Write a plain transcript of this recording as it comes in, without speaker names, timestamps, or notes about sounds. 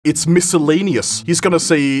It's miscellaneous. He's gonna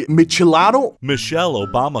say Michelado. Michelle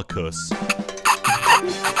Obamacus.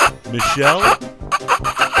 Michelle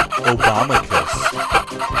Obamacus.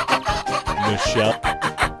 Michelle.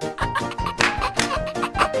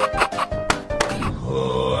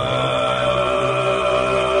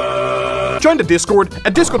 Join the Discord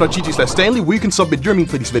at discord.gg/Stanley where you can submit your meme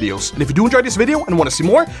for these videos. And if you do enjoy this video and want to see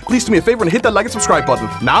more, please do me a favor and hit that like and subscribe button.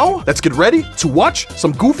 Now, let's get ready to watch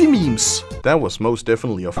some goofy memes. That was most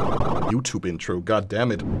definitely a YouTube intro, god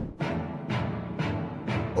damn it.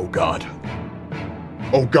 Oh god.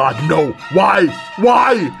 Oh god, no! Why?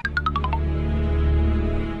 Why?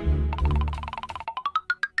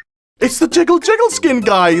 It's the Jiggle Jiggle skin,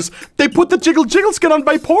 guys! They put the Jiggle Jiggle skin on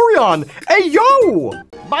Vaporeon! Hey, yo!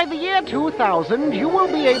 By the year 2000, you will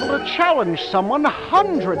be able to challenge someone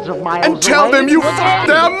hundreds of miles away. And tell them you f***ed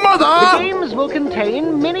their mother! The games will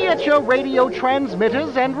contain miniature radio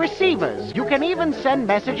transmitters and receivers. You can even send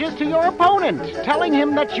messages to your opponent, telling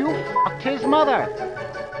him that you f***ed his mother.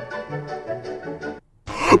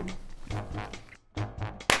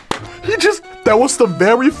 That was the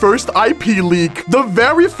very first IP leak. The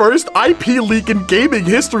very first IP leak in gaming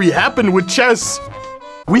history happened with chess.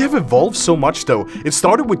 We have evolved so much though. It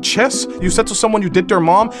started with chess. You said to someone you did their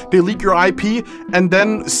mom, they leak your IP, and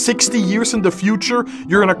then 60 years in the future,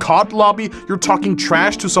 you're in a COD lobby, you're talking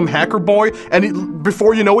trash to some hacker boy, and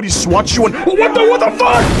before you know it, he swats you and what the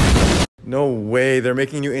fuck? No way, they're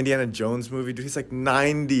making a new Indiana Jones movie. Dude, he's like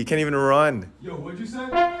 90, can't even run. Yo, what'd you say?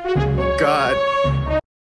 God.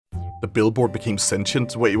 The billboard became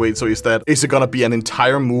sentient. Wait, so is it gonna be an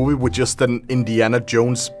entire movie with just an Indiana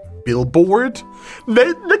Jones billboard?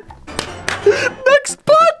 Next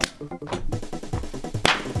part!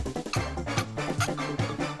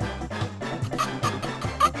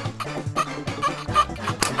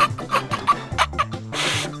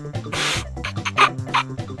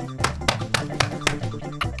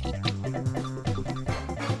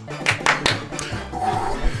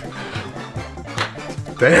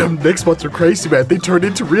 Damn, next ones are crazy, man. They turned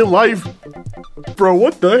into real life. Bro,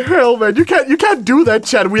 what the hell, man? You can't do that,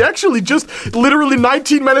 Chad. We actually just literally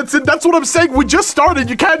 19 minutes in. That's what I'm saying. We just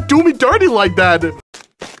started. You can't do me dirty like that.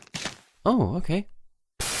 Oh, okay.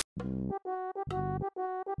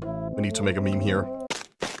 I need to make a meme here.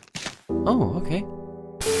 Oh, okay.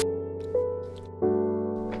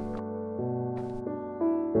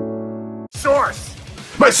 Source!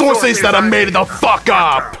 My source says that I made it the fuck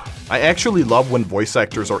up! I actually love when voice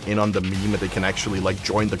actors are in on the meme and they can actually like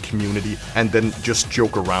join the community and then just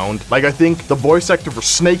joke around. Like I think the voice actor for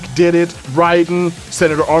Snake did it, Raiden,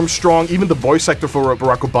 Senator Armstrong, even the voice actor for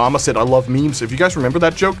Barack Obama said I love memes. If you guys remember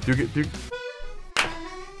that joke, my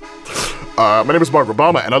name is Barack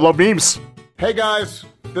Obama and I love memes. Hey guys,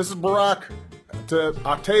 this is Barack. To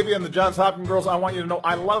Octavia and the Johns Hopkins girls, I want you to know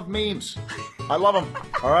I love memes. I love them,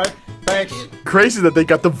 alright? Thanks. Crazy that they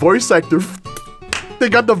got the voice actor. They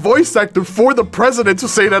got the voice actor for the president to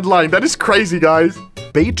say that line. That is crazy, guys.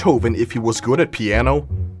 Beethoven, if he was good at piano.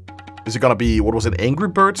 Is it gonna be, what was it, Angry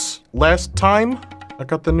Birds last time? I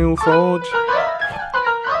got the new Forge.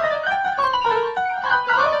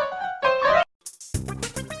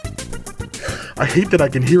 I hate that I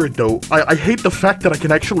can hear it though. I hate the fact that I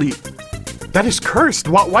can actually... That is cursed.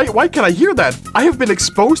 Why can I hear that? I have been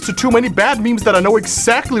exposed to too many bad memes that I know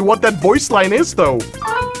exactly what that voice line is though.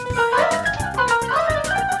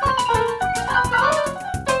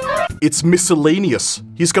 It's miscellaneous.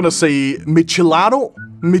 He's gonna say Michelado?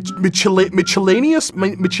 Miscellaneous?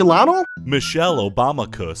 Michelado? Michelle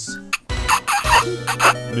Obamacus.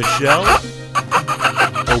 Michelle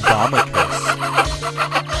Obamacus.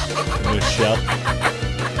 Michelle.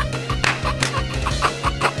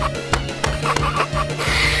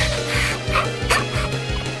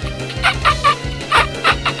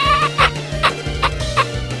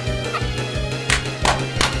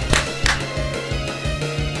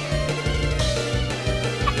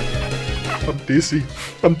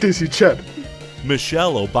 I'm dizzy, Chad.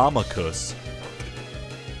 Michelle Obamacus.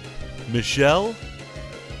 Michelle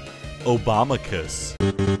Obamacus.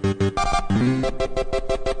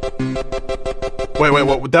 Wait,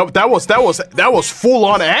 that was full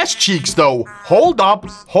on ass cheeks though. Hold up,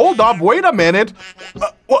 wait a minute.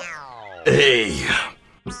 What? Hey.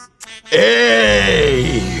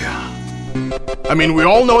 I mean, we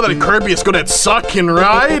all know that Kirby is good at sucking,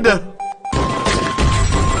 right?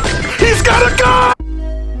 He's got a gun!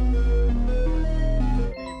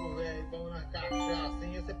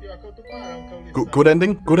 Good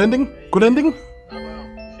ending? Good ending? Good ending?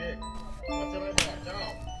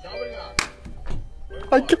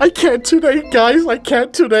 I can't today, guys. I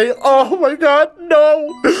can't today. Oh my god,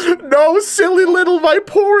 no. No, silly little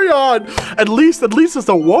Vaporeon. At least it's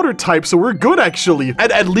a water type, so we're good, actually.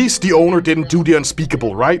 And at least the owner didn't do the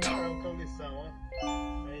unspeakable, right?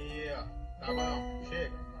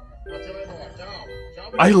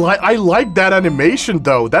 I like that animation,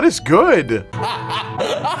 though. That is good.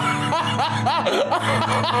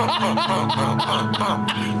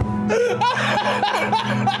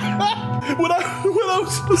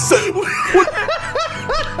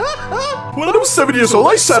 When I was 7 years old,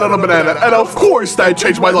 I sat on a banana, and of course that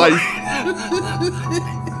changed my life.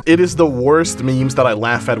 It is the worst memes that I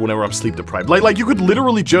laugh at whenever I'm sleep deprived. Like you could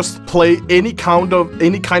literally just play any kind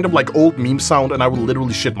of like old meme sound, and I would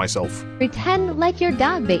literally shit myself. Pretend like your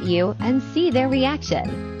dog bit you and see their reaction.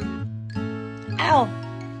 Ow!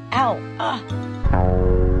 Ow! Ah!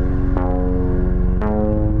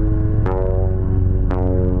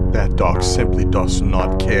 That dog simply does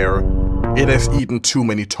not care. It has eaten too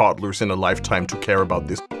many toddlers in a lifetime to care about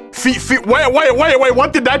this. Wait,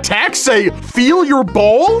 what did that tag say? Feel your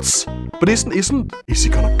balls? But is he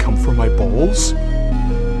gonna come for my balls?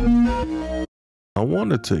 I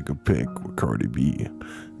want to take a pic with Cardi B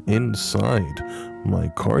inside my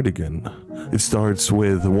cardigan. It starts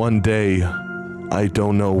with one day, I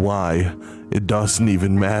don't know why. It doesn't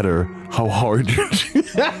even matter how hard you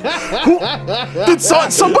did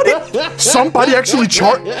somebody actually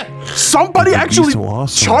charted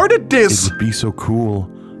this? It would be so cool.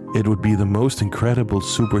 It would be the most incredible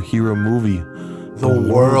superhero movie the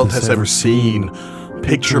world has ever seen.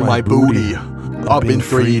 Picture my booty up in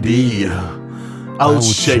 3D. I'll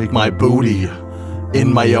shake my booty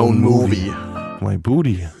in my own movie. My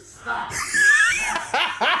booty.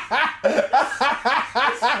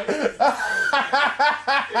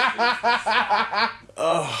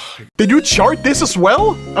 Did you chart this as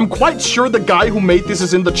well? I'm quite sure the guy who made this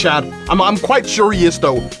is in the chat. I'm quite sure he is,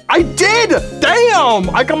 though. I did! Damn!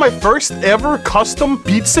 I got my first ever custom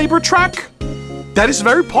Beat Saber track. That is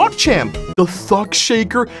very PogChamp. The Thug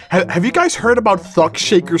Shaker. Have you guys heard about Thug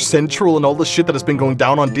Shaker Central and all the shit that has been going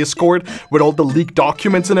down on Discord with all the leaked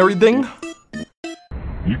documents and everything?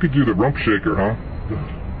 You could do the Rump Shaker, huh?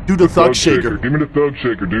 Do the Thug Shaker. Give me the Thug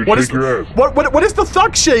Shaker, dude. Shake your ass. What is the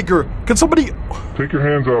Thug Shaker? Can somebody... Take your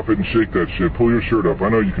hands off it and shake that shit. Pull your shirt up. I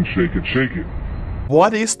know you can shake it. Shake it.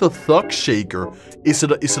 What is the Thug Shaker? Is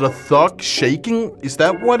it a thug shaking? Is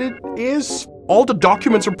that what it is? All the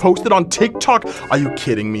documents are posted on TikTok. Are you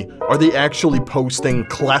kidding me? Are they actually posting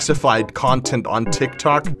classified content on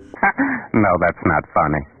TikTok? No, that's not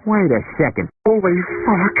funny. Wait a second. Holy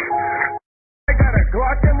fuck. I got a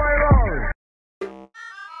Glock in my arm.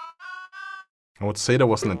 I would say that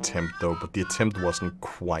was an attempt, though, but the attempt wasn't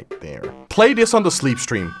quite there. Play this on the sleep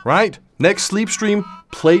stream, right? Next sleep stream,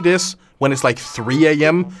 play this when it's like 3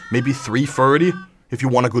 AM, maybe 3:30, if you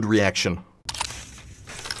want a good reaction.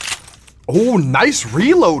 Oh, nice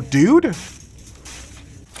reload, dude!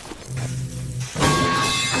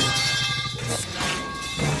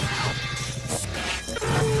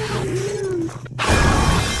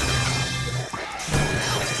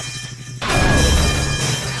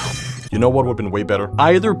 You know what would have been way better?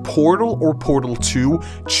 Either Portal or Portal 2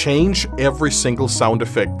 change every single sound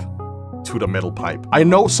effect to the metal pipe. I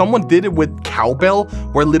know someone did it with cowbell,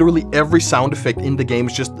 where literally every sound effect in the game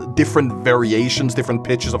is just different variations, different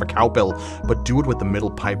pitches of a cowbell, but do it with the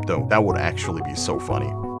metal pipe though. That would actually be so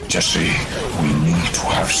funny. Jesse, we need to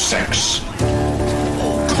have sex.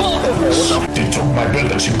 They took my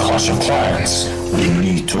bullets in Clash of Clans. We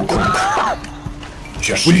need to cook.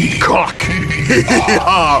 Jesse. We need cock!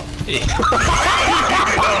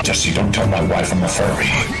 Jesse, don't tell my wife I'm a furry.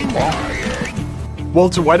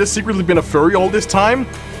 Walter White has secretly been a furry all this time?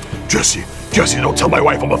 Jesse, don't tell my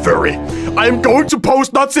wife I'm a furry. I am going to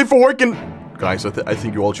post not safe for work and... Guys, I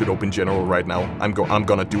think you all should open general right now. I'm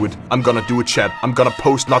gonna do it. I'm gonna do it, chat. I'm gonna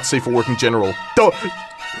post not safe for work in general. Don't...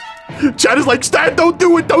 Chat is like, Stan, don't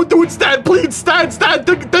do it, Stan, please, Stan,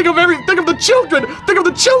 think of the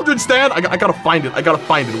children, Stan. I gotta find it,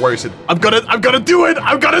 where is it? I'm gonna do it,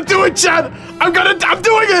 chat. I'm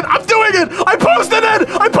doing it, I posted it.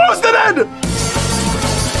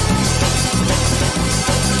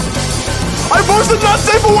 I posted not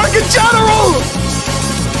safe for work in general.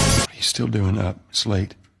 He's still doing up, it's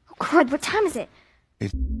late. Oh God, what time is it?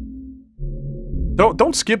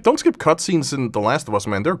 Don't skip cutscenes in The Last of Us,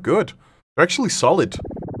 man. They're good. They're actually solid.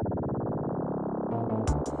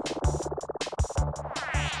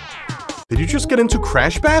 Did you just get into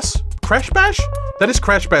Crash Bash? Crash Bash? That is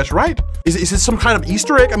Crash Bash, right? Is it some kind of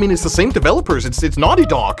Easter egg? I mean, it's the same developers. It's Naughty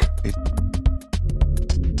Dog.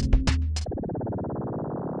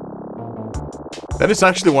 That is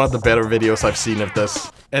actually one of the better videos I've seen of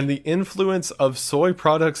this. And the influence of soy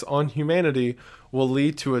products on humanity will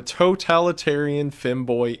lead to a totalitarian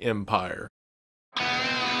femboy empire.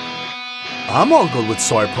 I'm all good with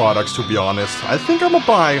soy products, to be honest. I think I'm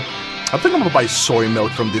gonna buy soy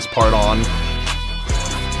milk from this part on.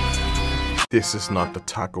 This is not the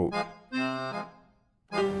taco.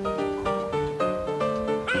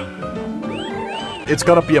 It's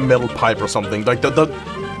gonna be a metal pipe or something. Like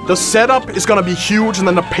the setup is gonna be huge and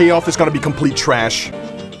then the payoff is gonna be complete trash.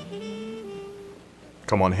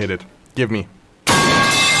 Come on, hit it. Give me.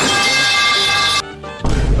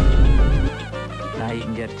 Now you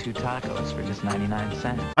can get 2 tacos for just 99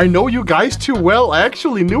 cents. I know you guys too well. I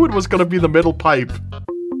actually knew it was gonna be the metal pipe.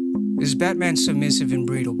 Is Batman submissive and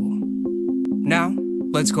breedable? Now,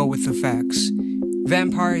 let's go with the facts.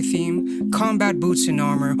 Vampire theme, combat boots and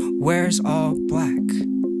armor, wears all black.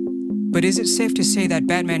 But is it safe to say that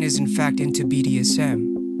Batman is in fact into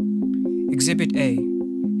BDSM? Exhibit A,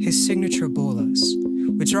 his signature bolas,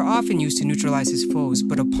 which are often used to neutralize his foes,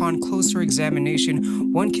 but upon closer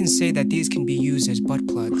examination, one can say that these can be used as butt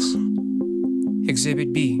plugs.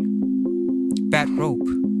 Exhibit B, bat rope.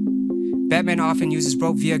 Batman often uses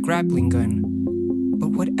rope via grappling gun. But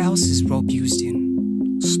what else is rope used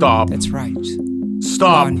in? Stop. That's right.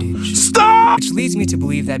 Stop. Bondage. Stop! Which leads me to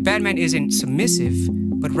believe that Batman isn't submissive,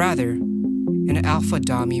 but rather an alpha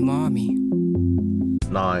dummy mommy.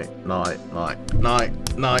 Night,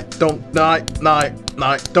 don't.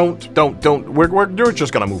 You're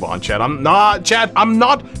just gonna move on, Chad. I'm not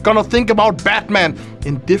gonna think about Batman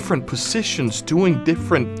in different positions, doing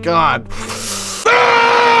different, God.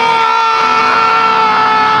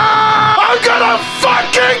 I'm gonna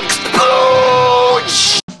fucking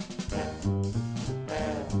explode!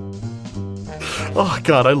 Oh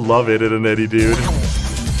God, I love it in an Eddie, dude.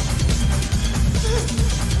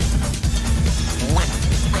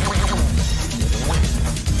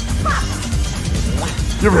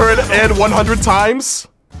 You've heard Ed 100 times?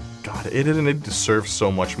 God, Ed and Ed deserve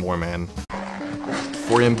so much more, man.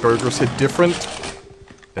 4 AM burgers hit different.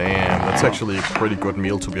 Damn, that's actually a pretty good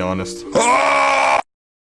meal, to be honest.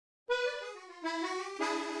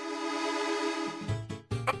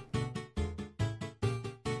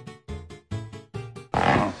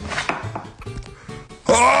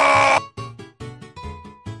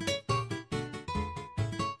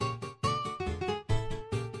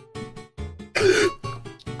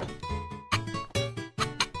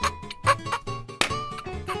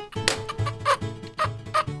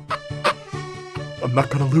 I'm not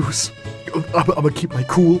gonna lose. I'm gonna keep my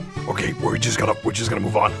cool. Okay, we're just gonna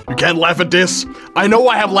move on. You can't laugh at this. I know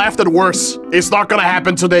I have laughed at worse. It's not gonna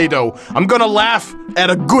happen today, though. I'm gonna laugh at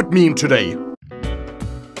a good meme today.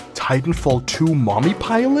 Titanfall 2 mommy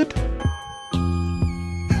pilot?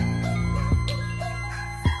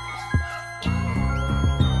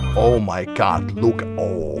 Oh my God, look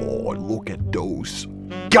at those.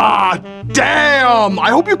 God damn!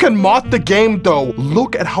 I hope you can mod the game, though.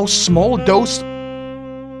 Look at how small those...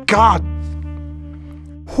 God.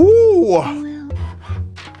 Whoo.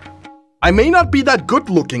 I may not be that good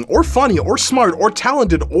looking, or funny, or smart, or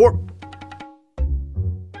talented, or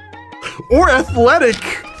athletic.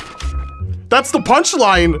 That's the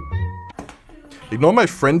punchline. Ignore my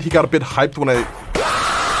friend, he got a bit hyped when I...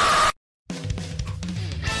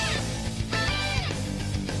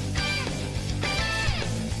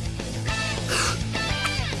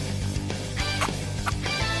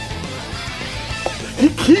 He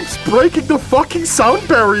keeps breaking the fucking sound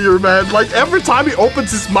barrier, man. Like, every time he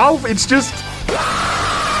opens his mouth, it's just...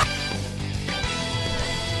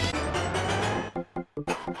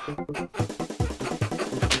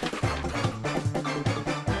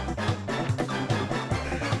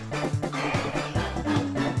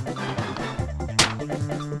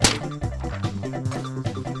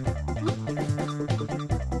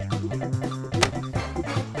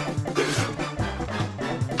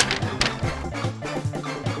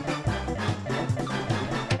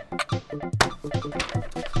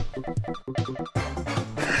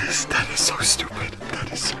 That is so stupid.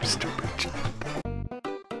 That is so stupid.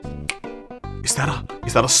 Is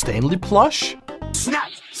that a Stanley plush?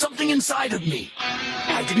 Snapped something inside of me.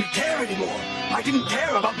 I didn't care anymore. I didn't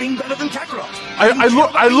care about being better than Kakarot. I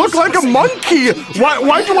look like a monkey.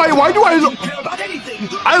 Why do I look? Care about anything.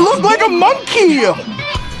 I look like a monkey.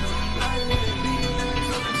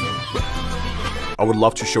 I would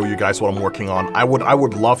love to show you guys what I'm working on. I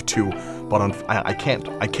would love to, but I can't.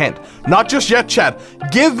 Not just yet, chat.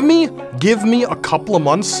 Give me a couple of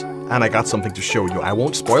months, and I got something to show you. I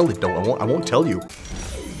won't spoil it though. I won't tell you.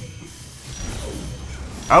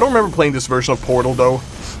 I don't remember playing this version of Portal though.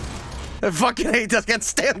 I fucking hate this. I can't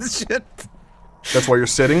stand this shit. That's why you're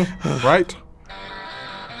sitting, right?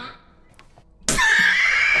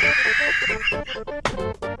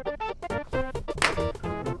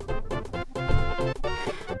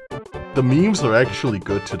 The memes are actually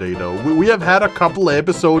good today, though. We have had a couple of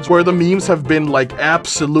episodes where the memes have been like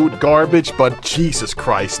absolute garbage, but Jesus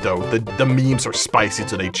Christ, though, the memes are spicy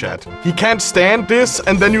today, chat. He can't stand this,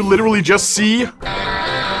 and then you literally just see...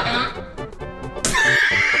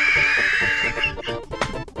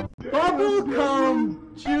 Bubblegum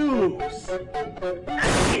juice.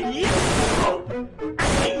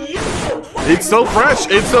 It's still fresh.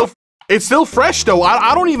 It's still fresh though.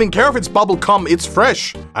 I don't even care if it's bubble cum. It's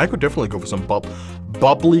fresh. I could definitely go for some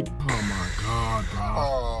bubbly. Oh my god, bro.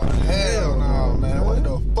 Oh hell no, man. What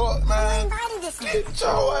the fuck, man? Get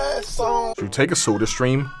your ass on. So you take a soda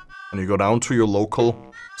stream and you go down to your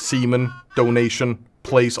local semen donation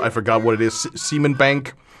place. I forgot what it is. Semen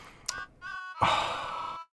bank.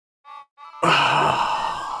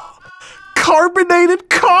 Carbonated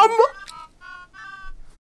cum.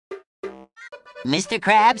 Mr.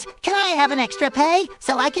 Krabs, can I have an extra pay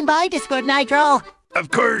so I can buy Discord Nitro? Of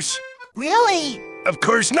course. Really? Of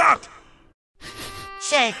course not.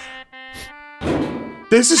 Shake.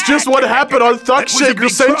 This is just what happened on Thug Shaker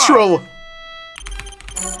Central.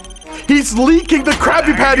 He's leaking the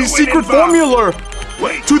Krabby Patty secret formula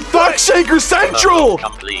to Thug Shaker Central.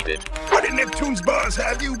 Completed. What in Neptune's bars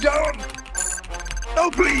have you done? Oh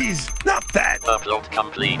please, not that. Upload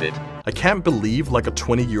completed. I can't believe like a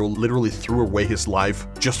 20-year-old literally threw away his life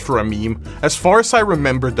just for a meme. As far as I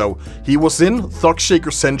remember though, he was in Thug Shaker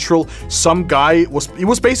Central. Some guy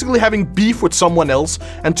was basically having beef with someone else,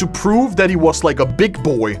 and to prove that he was like a big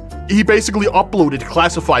boy, he basically uploaded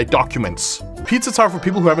classified documents. Pizza Tower, for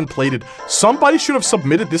people who haven't played it, somebody should have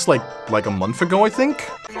submitted this like a month ago, I think.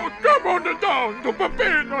 So come on down to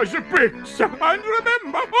Papino's Pizza and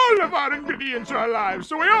remember all of our ingredients are alive,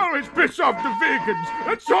 so we always piss off the vegans.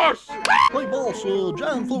 That's us! Hey boss,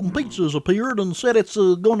 Giant Floating Pizzas appeared and said it's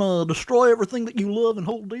gonna destroy everything that you love and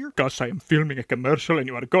hold dear. Gus, I am filming a commercial and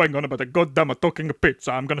you are going on about a goddamn talking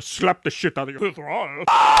pizza. I'm gonna slap the shit out of you. See,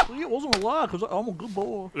 it wasn't a lie, because I'm a good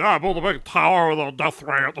boy. Yeah, I built a big tower with a death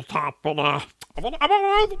ray at the top, and I'm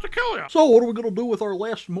able to kill you. So what are we gonna do with our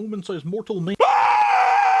last moments as mortal men?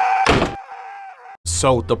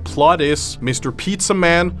 So the plot is Mr. Pizza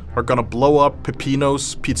Man are gonna blow up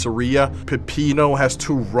Peppino's pizzeria. Peppino has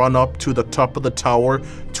to run up to the top of the tower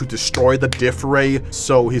to destroy the diff ray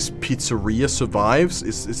so his pizzeria survives.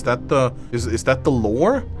 Is that the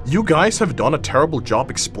lore? You guys have done a terrible job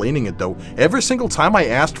explaining it though. Every single time I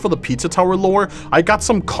asked for the Pizza Tower lore, I got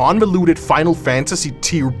some convoluted Final Fantasy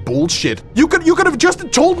tier bullshit. You could have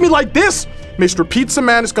just told me like this. Mr. Pizza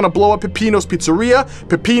Man is gonna blow up Peppino's pizzeria.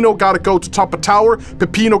 Peppino gotta go to top of tower.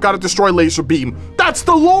 Peppino gotta destroy Laser Beam. That's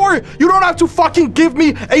the lore! You don't have to fucking give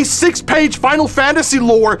me a 6-page Final Fantasy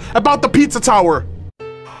lore about the Pizza Tower.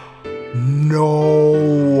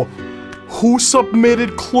 No. Who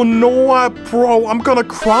submitted Klonoa? Bro, I'm gonna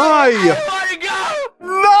cry.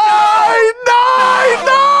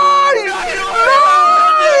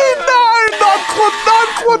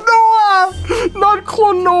 Not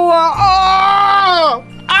Klonoa!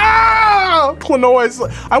 Klonoa is...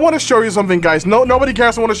 I want to show you something, guys. Nobody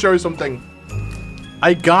cares. I want to show you something.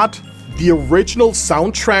 I got the original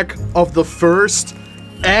soundtrack of the first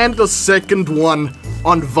and the second one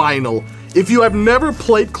on vinyl. If you have never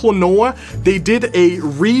played Klonoa, they did a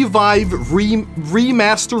remaster,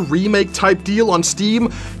 remake type deal on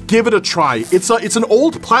Steam. Give it a try. It's an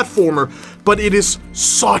old platformer, but it is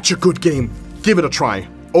such a good game. Give it a try.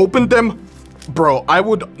 Open them. Bro, I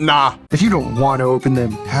would... Nah. If you don't want to open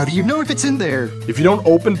them, how do you know if it's in there? If you don't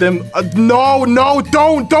open them... no,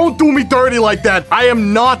 don't do me dirty like that. I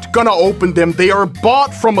am not gonna open them. They are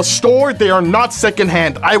bought from a store. They are not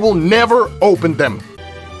secondhand. I will never open them.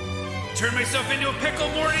 Turn myself into a pickle,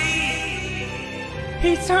 Morty!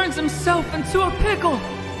 He turns himself into a pickle.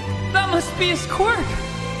 That must be his quirk.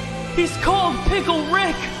 He's called Pickle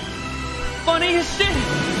Rick. Funniest shit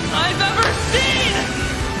I've ever seen!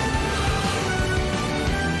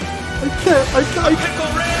 I can't.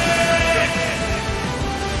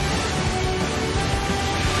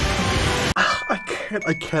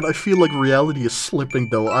 I can't. I feel like reality is slipping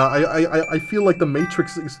though. I feel like the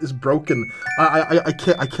Matrix is broken. I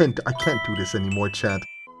can't do this anymore, chat.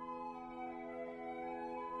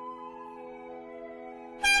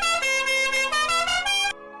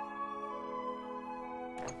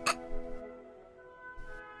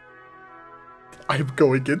 I'm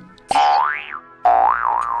going in.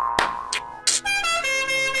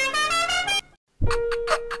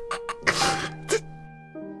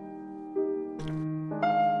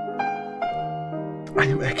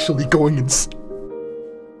 actually going insane.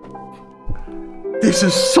 This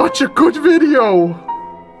is such a good video.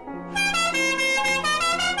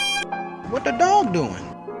 What the dog doing?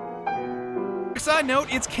 Side note,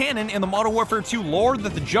 it's canon in the Modern Warfare 2 lore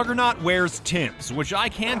that the Juggernaut wears Timbs, which I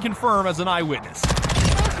can confirm as an eyewitness.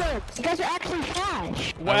 You guys are actually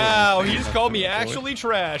trash. Wow, he just called me actually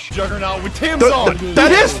trash. Juggernaut with Timbs on.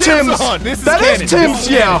 That is Timbs. That is Timbs,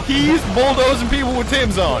 yeah. He's bulldozing people with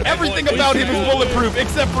Timbs on. Everything about him is bulletproof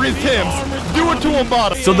except for his Timbs. Do it to him,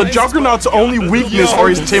 bottom. So the Juggernaut's only weakness are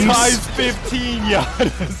his Timbs. Size 15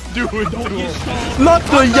 Yadas. Do it to him. Not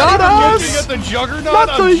the Yadas. Looking at the Juggernaut.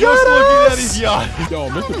 Not the I'm just looking at his Yadas. yacht. Yo,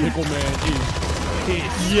 Mr. Pickle Man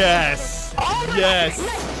is Yes. Yes.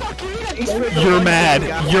 You're mad.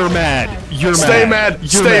 You're mad. You're Stay mad. mad.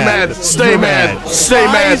 Stay mad. Stay mad. Stay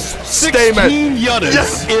mad. Stay mad. 16 Yadas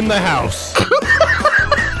Yes. in the house.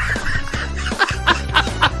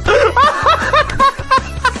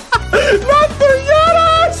 Not the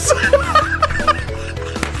Yadas!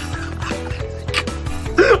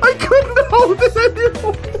 I couldn't hold it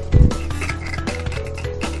anymore.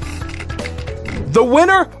 The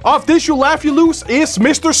winner of This You Laugh You Lose is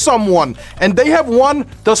Mr. Someone, and they have won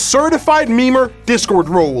the Certified Memer Discord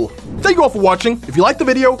role. Thank you all for watching. If you liked the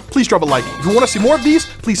video, please drop a like. If you want to see more of these,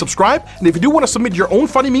 please subscribe. And if you do want to submit your own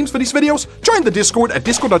funny memes for these videos, join the Discord at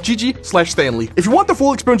discord.gg/Stanley. If you want the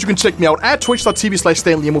full experience, you can check me out at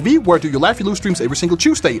twitch.tv/StanleyMOV, where I do your Laugh You Lose streams every single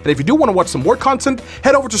Tuesday. And if you do want to watch some more content,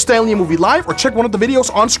 head over to StanleyMOV Live or check one of the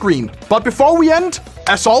videos on screen. But before we end,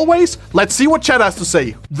 as always, let's see what chat has to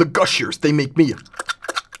say. The gushers, they make me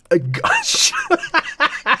a gush.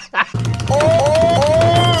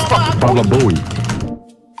 Baba boy.